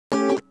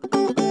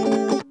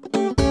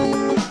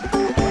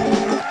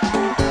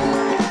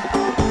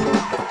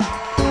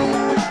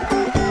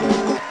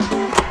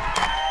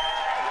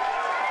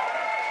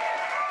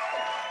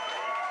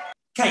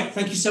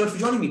Thank you so much for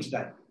joining me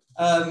today.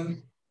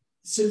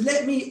 So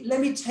let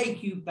me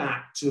take you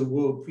back to a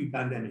world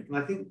pre-pandemic, and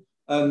I think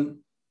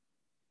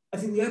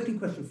the opening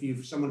question for you,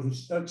 for someone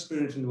who's so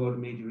experienced in the world of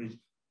media, is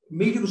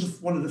media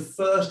was one of the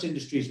first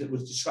industries that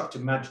was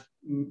disrupted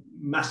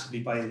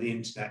massively by the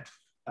internet,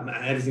 and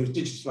everything was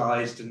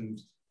digitalized,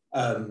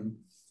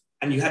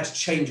 and you had to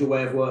change your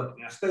way of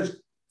working. I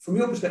suppose, from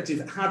your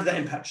perspective, how did that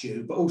impact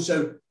you? But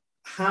also,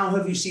 how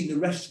have you seen the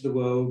rest of the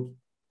world,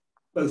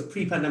 both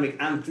pre-pandemic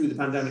and through the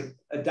pandemic,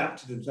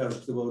 adapted themselves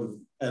to the world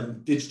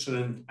of digital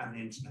and the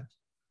internet?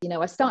 You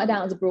know, I started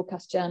out as a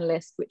broadcast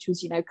journalist, which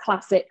was, you know,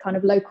 classic kind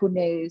of local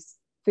news,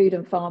 food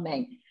and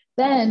farming.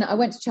 Then I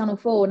went to Channel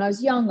 4 and I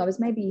was young. I was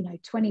maybe, you know,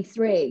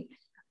 23,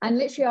 and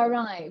literally I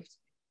arrived.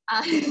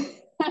 And,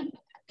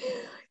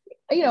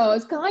 you know, I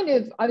was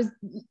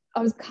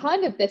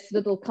kind of this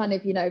little kind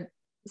of, you know,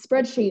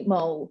 spreadsheet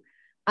mole.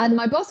 And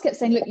my boss kept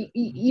saying, look,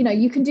 you know,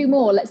 you can do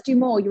more. Let's do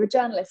more. You're a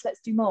journalist.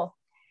 Let's do more.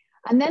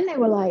 And then they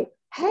were like,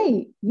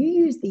 hey, you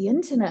use the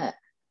internet.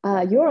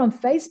 You're on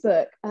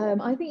Facebook.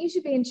 I think you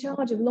should be in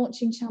charge of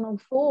launching Channel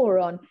 4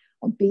 on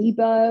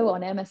Bebo,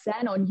 on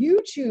MSN, on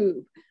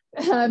YouTube.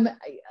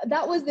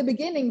 That was the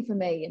beginning for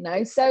me, you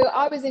know. So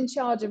I was in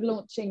charge of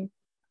launching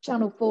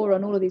Channel 4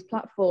 on all of these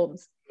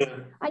platforms. Yeah.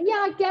 And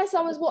yeah, I guess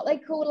I was what they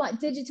call like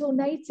digital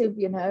native,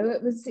 you know.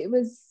 It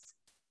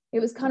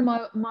was kind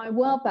of my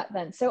world back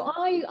then. So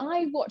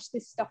I watched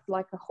this stuff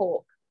like a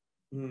hawk.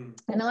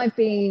 And I've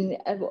been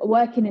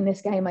working in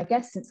this game, I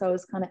guess, since I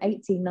was kind of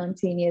 18,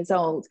 19 years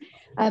old.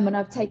 And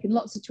I've taken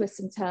lots of twists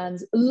and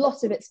turns, a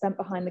lot of it spent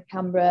behind the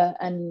camera.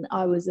 And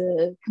I was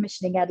a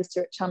commissioning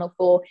editor at Channel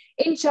 4,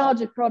 in charge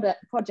of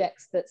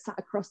projects that sat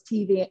across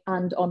TV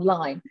and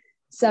online.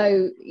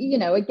 So, you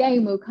know,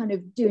 again, we're kind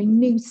of doing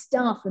new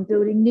stuff and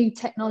building new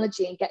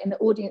technology and getting the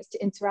audience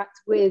to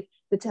interact with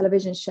the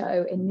television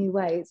show in new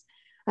ways.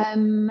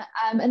 And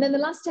then the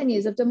last 10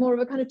 years, I've done more of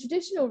a kind of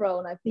traditional role,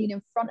 and I've been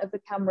in front of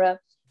the camera,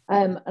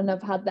 and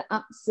I've had the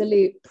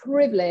absolute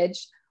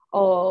privilege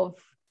of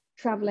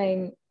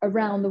traveling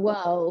around the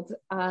world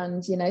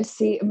and, you know,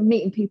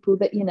 meeting people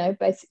that, you know,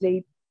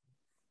 basically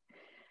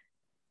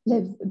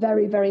live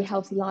very, very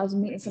healthy lives,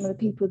 and meeting some of the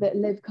people that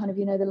live kind of,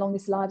 you know, the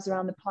longest lives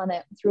around the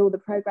planet through all the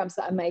programs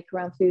that I make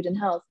around food and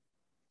health.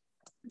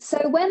 So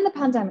when the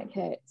pandemic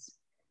hits,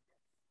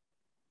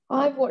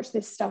 I've watched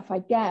this stuff, I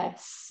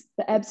guess,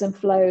 the ebbs and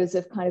flows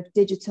of kind of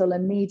digital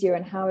and media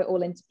and how it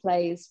all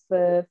interplays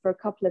for a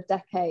couple of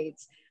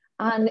decades.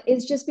 And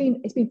it's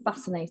been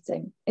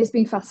fascinating. It's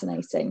been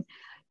fascinating.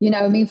 You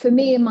know, I mean, for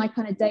me in my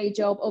kind of day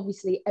job,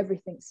 obviously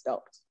everything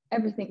stopped.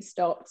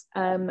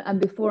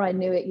 And before I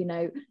knew it, you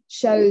know,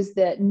 shows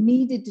that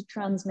needed to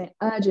transmit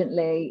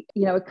urgently,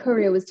 you know, a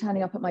courier was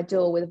turning up at my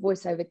door with a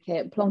voiceover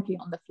kit, plonking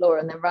it on the floor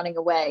and then running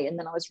away. And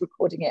then I was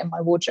recording it in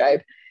my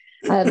wardrobe.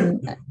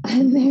 And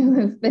they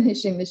were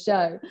finishing the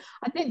show.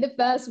 I think the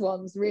first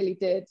ones really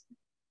did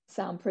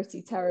sound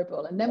pretty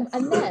terrible, and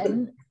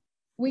then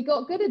we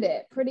got good at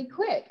it pretty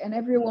quick, and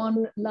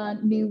everyone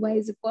learned new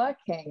ways of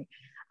working.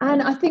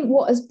 And I think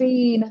what has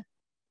been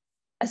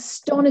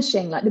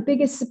astonishing, like the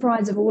biggest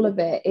surprise of all of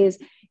it, is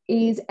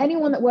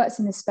anyone that works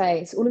in this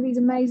space, all of these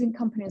amazing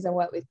companies I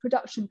work with,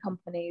 production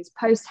companies,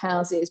 post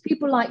houses,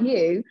 people like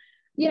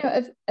you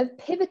know, have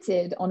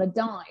pivoted on a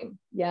dime,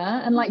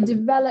 yeah, and like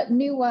developed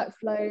new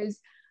workflows,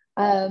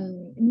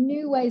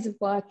 new ways of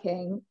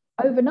working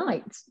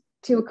overnight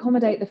to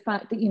accommodate the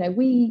fact that, you know,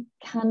 we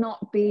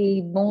cannot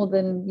be more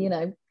than, you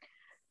know,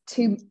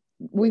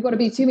 we've got to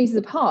be 2 meters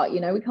apart,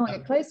 you know, we can't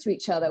get close to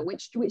each other,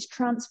 which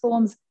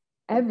transforms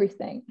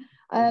everything.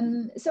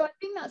 So I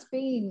think that's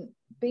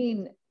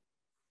been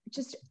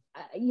just,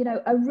 you know,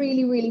 a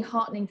really, really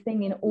heartening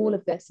thing in all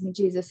of this. I mean,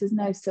 Jesus, there's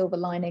no silver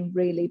lining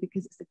really,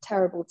 because it's a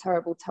terrible,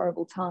 terrible,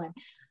 terrible time.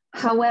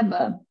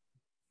 However,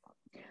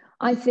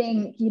 I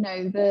think, you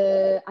know,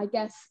 the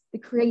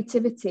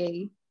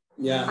creativity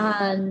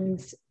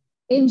and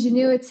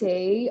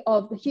ingenuity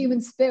of the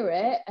human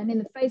spirit, and in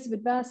the face of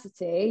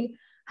adversity,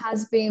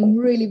 has been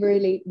really,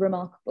 really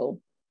remarkable.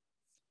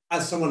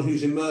 As someone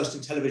who's immersed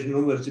in television,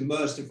 almost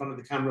immersed in front of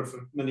the camera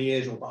for many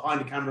years, or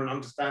behind the camera, and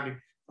understanding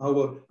the whole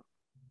world,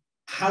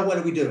 how well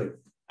are we doing?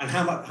 And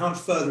how much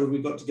further have we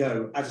got to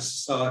go as a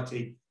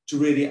society to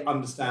really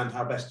understand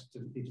how best to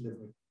be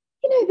delivering?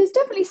 You know, there's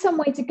definitely some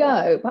way to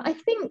go, but I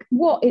think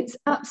what it's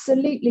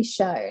absolutely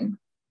shown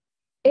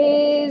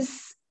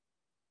is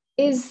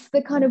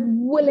the kind of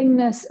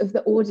willingness of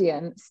the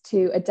audience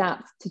to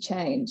adapt to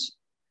change,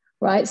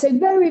 right? So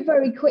very,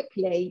 very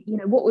quickly, you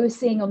know, what we were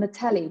seeing on the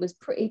telly was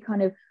pretty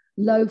kind of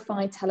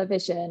lo-fi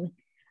television,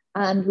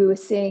 and we were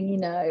seeing, you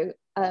know,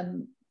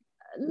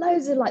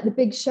 loads of like the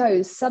big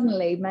shows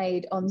suddenly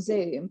made on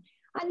Zoom,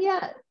 and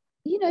yet,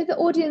 you know, the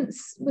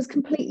audience was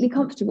completely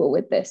comfortable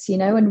with this, you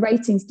know, and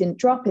ratings didn't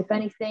drop. If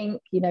anything,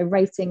 you know,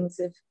 ratings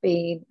have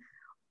been,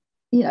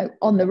 you know,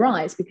 on the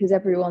rise, because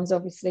everyone's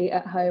obviously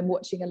at home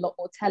watching a lot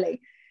more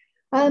telly.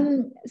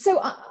 So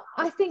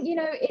I think, you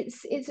know,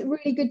 it's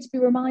really good to be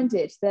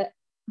reminded that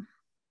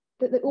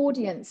that the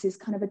audience is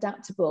kind of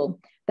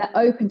adaptable, they're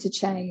open to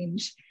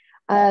change.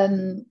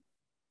 And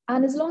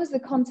And as long as the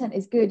content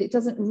is good, it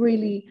doesn't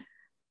really,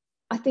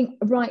 I think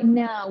right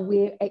now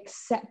we're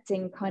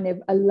accepting kind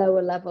of a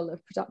lower level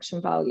of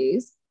production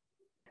values.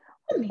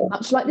 I mean,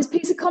 much like this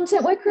piece of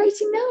content we're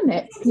creating now,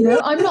 Nick. You know,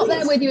 I'm not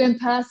there with you in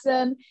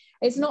person.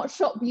 It's not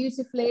shot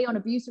beautifully on a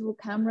beautiful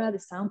camera. The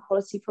sound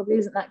quality probably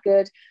isn't that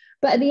good.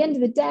 But at the end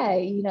of the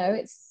day, you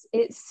know,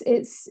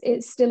 it's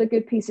still a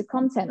good piece of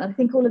content. And I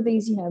think all of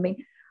these, you know, I mean,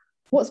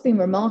 what's been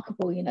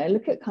remarkable, you know,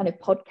 look at kind of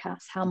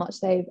podcasts, how much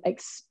they've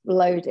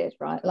exploded,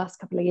 right, last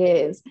couple of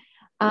years.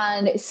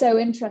 And it's so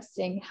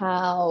interesting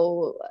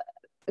how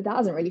that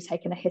hasn't really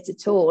taken a hit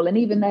at all. And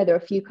even though there are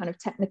a few kind of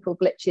technical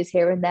glitches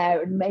here and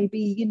there, and maybe,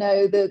 you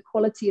know, the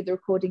quality of the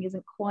recording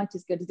isn't quite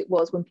as good as it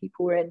was when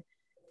people were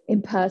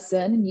in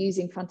person and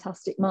using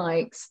fantastic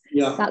mics,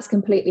 that's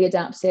completely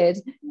adapted.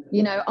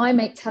 You know, I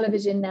make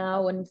television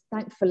now, and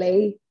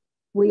thankfully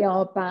we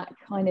are back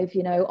kind of,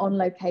 you know, on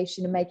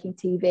location and making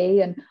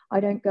TV, and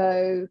I don't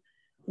go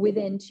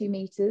within 2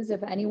 meters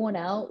of anyone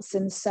else.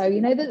 And so,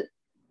 you know,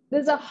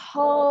 there's a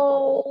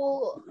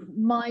whole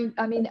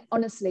I mean,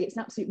 honestly, it's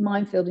an absolute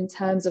minefield in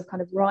terms of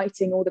kind of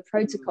writing all the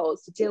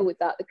protocols to deal with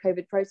that, the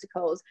COVID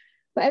protocols,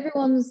 but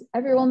everyone's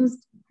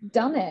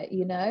done it,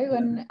 you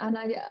know,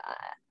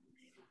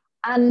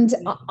 and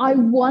I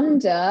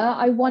wonder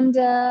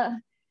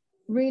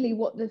really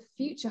what the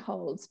future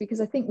holds,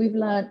 because I think we've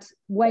learnt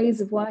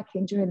ways of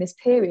working during this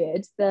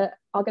period that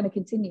are going to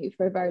continue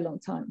for a very long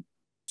time.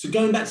 So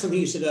going back to something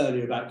you said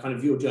earlier about kind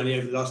of your journey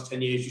over the last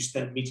 10 years, you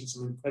spent meeting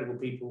some incredible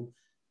people,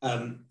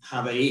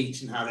 how they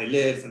eat and how they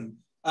live. And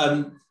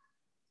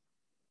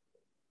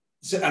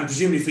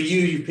presumably for you,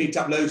 you've picked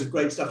up loads of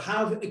great stuff.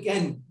 How,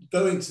 again,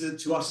 going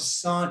to our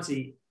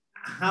society,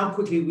 how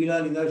quickly are we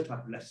learning those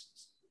type of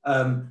lessons?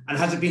 And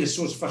has it been a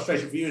source of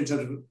frustration for you in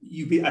terms of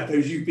you've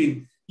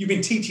been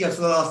teaching us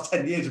for the last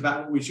 10 years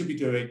about what we should be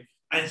doing,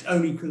 and it's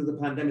only because of the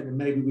pandemic that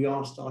maybe we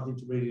are starting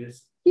to really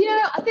listen? You know,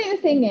 I think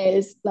the thing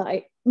is,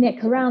 like,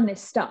 Nick, around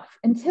this stuff,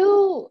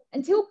 until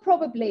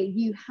probably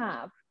you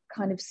have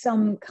kind of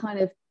some kind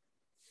of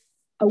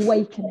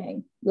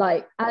awakening,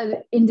 like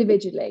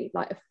individually,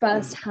 like a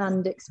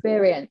first-hand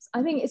experience,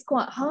 I think it's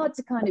quite hard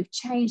to kind of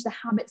change the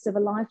habits of a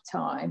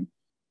lifetime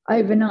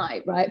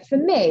overnight, right? For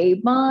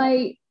me,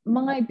 my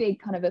big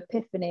kind of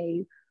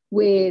epiphany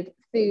with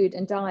food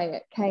and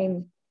diet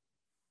came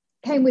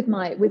with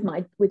my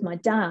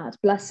dad,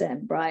 bless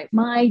him, right?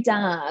 My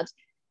dad,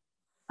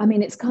 I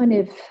mean, it's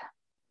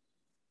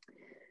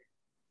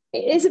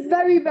a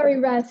very, very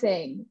rare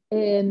thing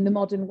in the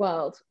modern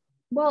world.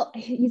 Well,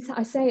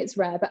 I say it's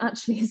rare, but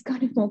actually it's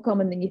kind of more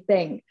common than you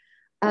think.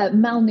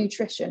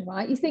 Malnutrition,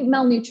 right? You think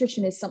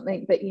malnutrition is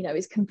something that, you know,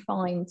 is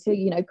confined to,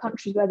 you know,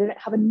 countries where they don't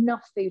have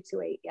enough food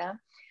to eat, yeah?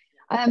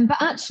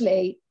 But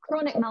actually,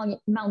 chronic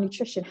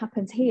malnutrition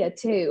happens here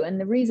too. And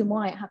the reason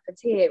why it happens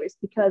here is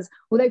because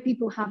although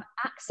people have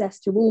access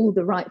to all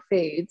the right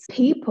foods,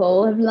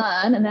 people have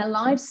learned, and their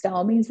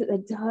lifestyle means that they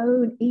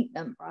don't eat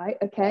them, right?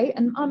 Okay.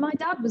 And my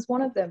dad was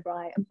one of them,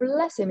 right? And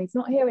bless him, he's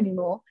not here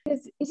anymore. He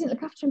didn't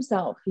look after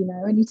himself, you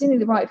know, and he didn't eat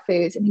the right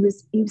foods, and he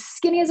was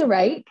skinny as a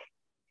rake.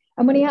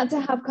 And when he had to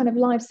have kind of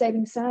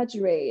life-saving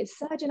surgery, a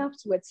surgeon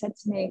afterwards said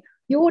to me,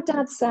 "Your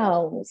dad's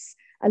cells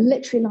are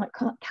literally like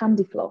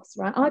candy floss,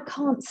 right? I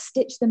can't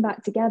stitch them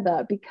back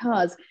together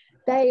because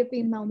they have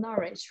been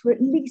malnourished for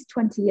at least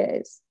 20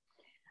 years.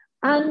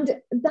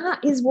 And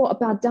that is what a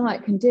bad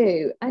diet can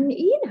do. And,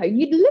 you know,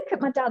 you'd look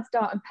at my dad's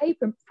diet on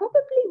paper and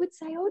probably would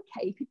say, oh,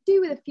 okay, you could do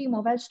with a few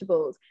more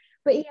vegetables.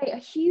 But he ate a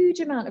huge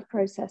amount of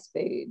processed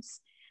foods,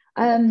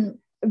 ate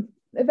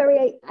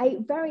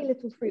very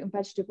little fruit and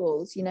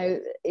vegetables. You know,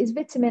 his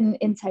vitamin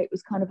intake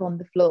was kind of on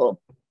the floor.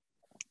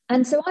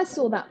 And so I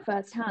saw that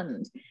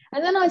firsthand.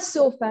 And then I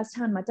saw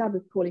firsthand, my dad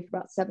was poorly for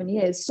about 7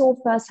 years, saw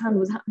firsthand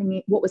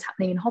what was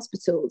happening in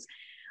hospitals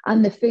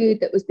and the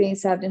food that was being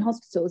served in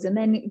hospitals. And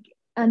then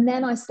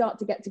I start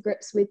to get to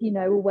grips with, you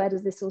know, well, where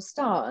does this all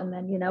start? And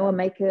then, you know, I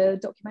make a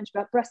documentary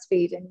about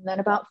breastfeeding, and then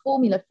about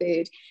formula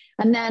food,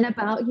 and then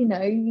about, you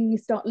know, you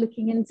start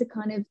looking into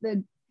kind of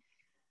the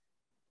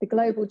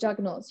global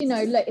juggernauts. You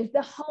know, like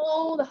the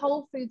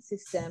whole food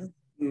system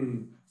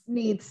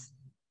needs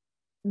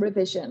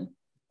revision.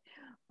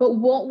 But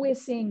what we're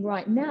seeing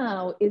right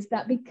now is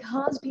that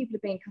because people are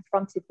being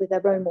confronted with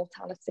their own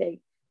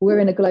mortality, we're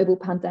in a global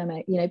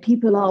pandemic, you know,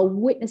 people are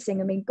witnessing,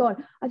 I mean,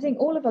 God, I think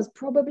all of us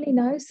probably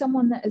know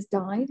someone that has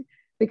died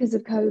because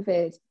of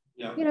COVID.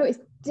 Yeah. You know, it's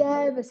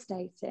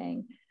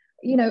devastating.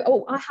 You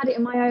know, I had it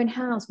in my own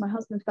house. My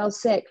husband fell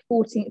sick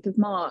 14th of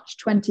March,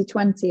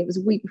 2020. It was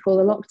a week before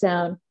the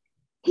lockdown.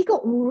 He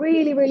got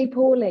really, really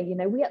poorly. You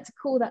know, we had to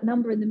call that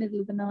number in the middle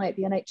of the night,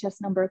 the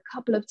NHS number, a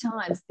couple of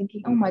times,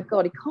 thinking, oh my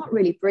God, he can't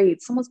really breathe.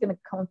 Someone's going to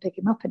come and pick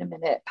him up in a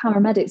minute.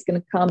 Paramedic's going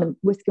to come and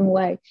whisk him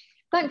away.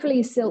 Thankfully,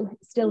 he's still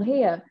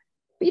here.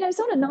 But, you know, it's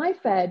on a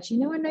knife edge. You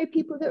know, I know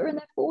people that were in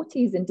their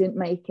 40s and didn't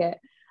make it.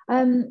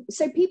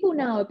 So people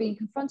now are being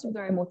confronted with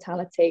their own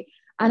mortality.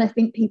 And I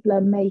think people are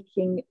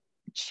making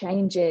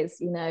changes,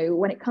 you know,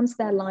 when it comes to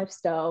their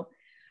lifestyle.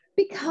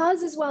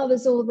 Because as well,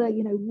 there's all the,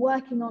 you know,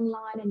 working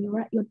online and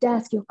you're at your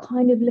desk, you're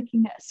kind of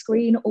looking at a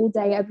screen all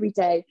day, every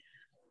day.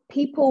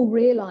 people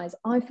realize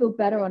I feel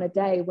better on a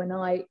day when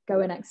I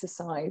go and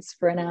exercise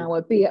for an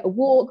hour, be it a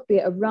walk, be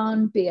it a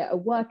run, be it a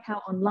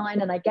workout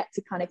online, and I get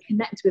to kind of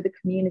connect with the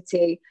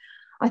community.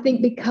 I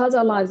think because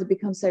our lives have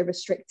become so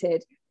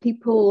restricted,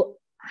 people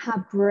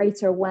have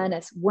greater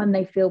awareness when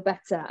they feel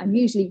better. And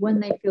usually when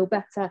they feel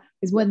better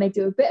is when they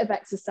do a bit of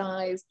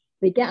exercise,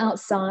 they get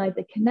outside,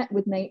 they connect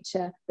with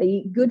nature, they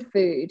eat good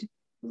food.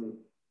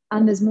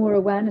 And there's more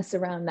awareness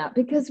around that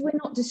because we're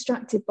not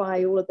distracted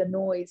by all of the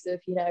noise of,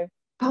 you know,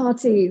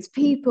 parties,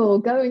 people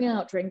going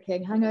out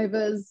drinking,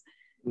 hangovers,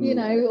 you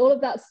know, all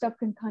of that stuff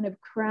can kind of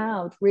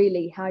crowd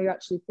really how you're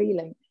actually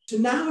feeling. So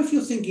now if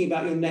you're thinking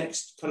about your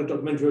next kind of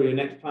documentary or your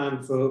next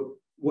plan for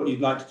what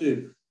you'd like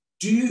to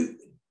do you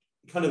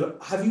kind of,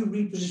 have you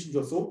repositioned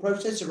your thought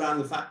process around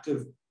the fact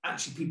of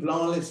actually people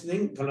are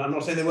listening? Kind of, I'm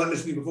not saying they weren't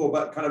listening before,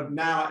 but kind of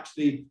now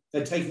actually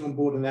they're taking on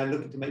board and they're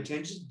looking to make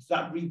changes. Does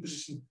that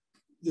reposition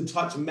the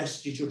types of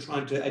messages you're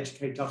trying to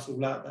educate us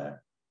all out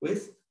there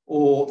with?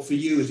 Or for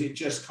you, is it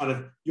just kind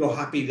of, you're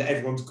happy that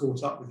everyone's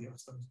caught up with you, I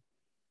suppose?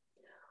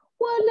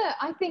 Well, look,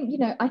 I think, you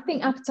know, I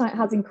think appetite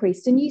has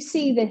increased, and you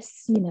see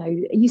this, you know,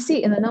 you see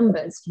it in the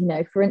numbers, you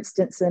know, for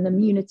instance, an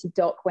immunity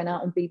doc went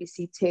out on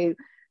BBC Two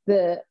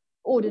that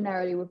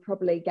ordinarily would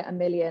probably get 1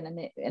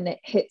 million and it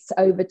hits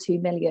over 2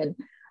 million.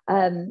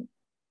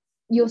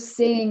 You're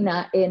seeing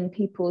that in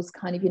people's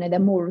kind of, you know, they're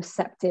more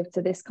receptive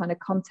to this kind of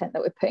content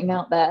that we're putting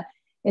out there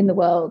in the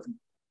world.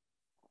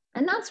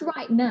 And that's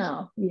right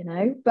now, you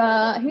know,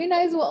 but who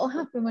knows what will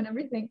happen when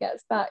everything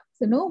gets back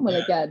to normal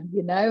again,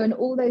 you know, and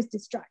all those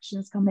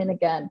distractions come in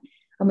again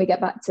and we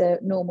get back to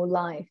normal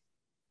life.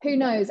 Who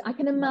knows? I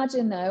can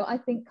imagine though, I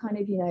think kind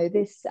of, you know,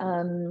 this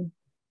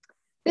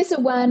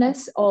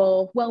awareness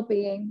of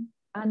well-being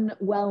and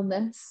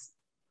wellness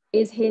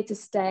is here to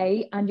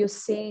stay. And you're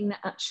seeing that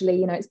actually,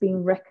 you know, it's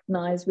being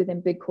recognized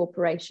within big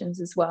corporations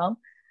as well.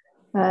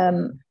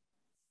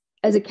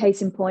 As a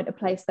case in point, a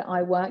place that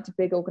I worked, a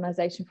big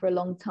organization for a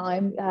long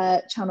time,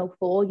 Channel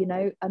 4, you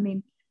know, I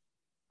mean,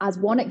 as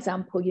one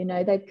example, you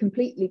know, they've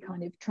completely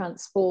kind of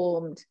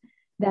transformed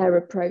their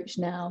approach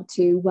now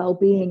to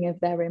well-being of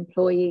their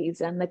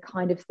employees and the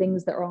kind of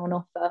things that are on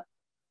offer.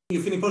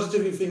 You're feeling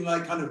positive? You're feeling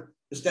like kind of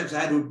the steps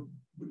ahead will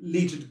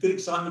lead to good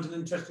excitement and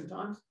interesting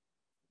times?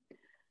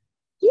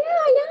 Yeah,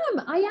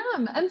 I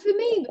am. And for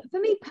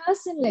me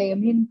personally, I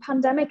mean,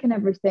 pandemic and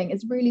everything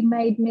has really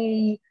made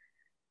me,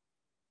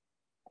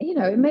 you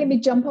know, it made me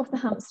jump off the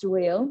hamster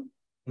wheel,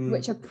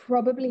 which I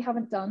probably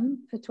haven't done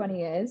for 20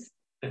 years.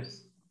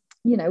 Yes.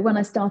 You know, when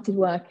I started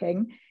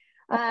working,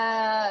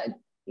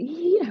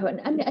 you know,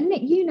 and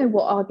Nick, you know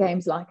what our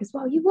game's like as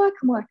well. You work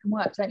and work and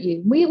work, don't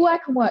you? We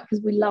work and work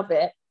because we love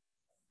it.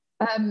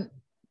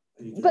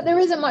 But there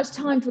isn't much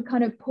time for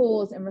kind of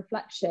pause and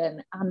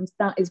reflection. And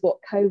that is what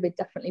COVID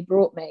definitely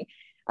brought me.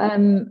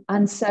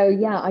 And so,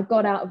 yeah, I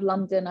got out of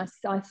London. I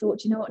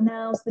thought, you know what,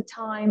 now's the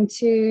time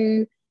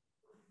to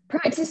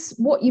practice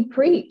what you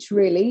preach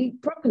really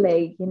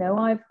properly. You know,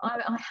 I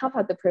have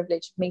had the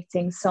privilege of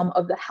meeting some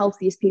of the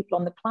healthiest people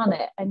on the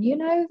planet, and you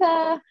know,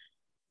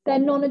 they're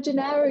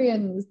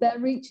nonagenarians. They're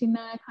reaching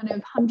their kind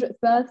of 100th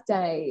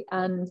birthday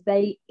and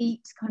they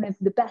eat kind of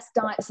the best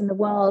diets in the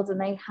world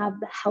and they have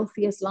the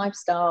healthiest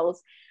lifestyles.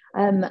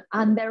 And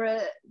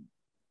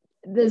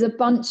there's a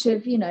bunch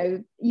of, you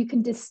know, you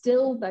can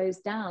distill those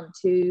down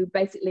to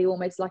basically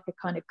almost like a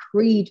kind of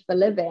creed for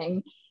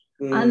living.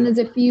 And there's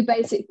a few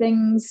basic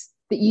things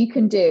that you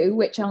can do,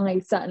 which I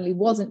certainly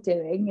wasn't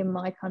doing in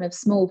my kind of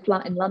small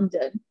flat in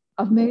London.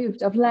 I've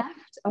moved, I've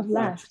left,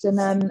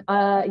 and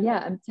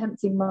yeah, I'm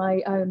tempting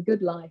my own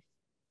good life.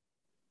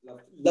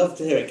 Love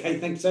to hear it.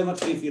 Kate, thanks so much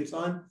for your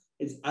time.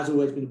 It's, as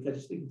always, been a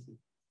pleasure speaking to you.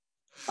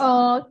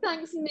 Oh,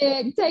 thanks,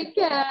 Nick. Take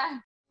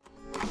care.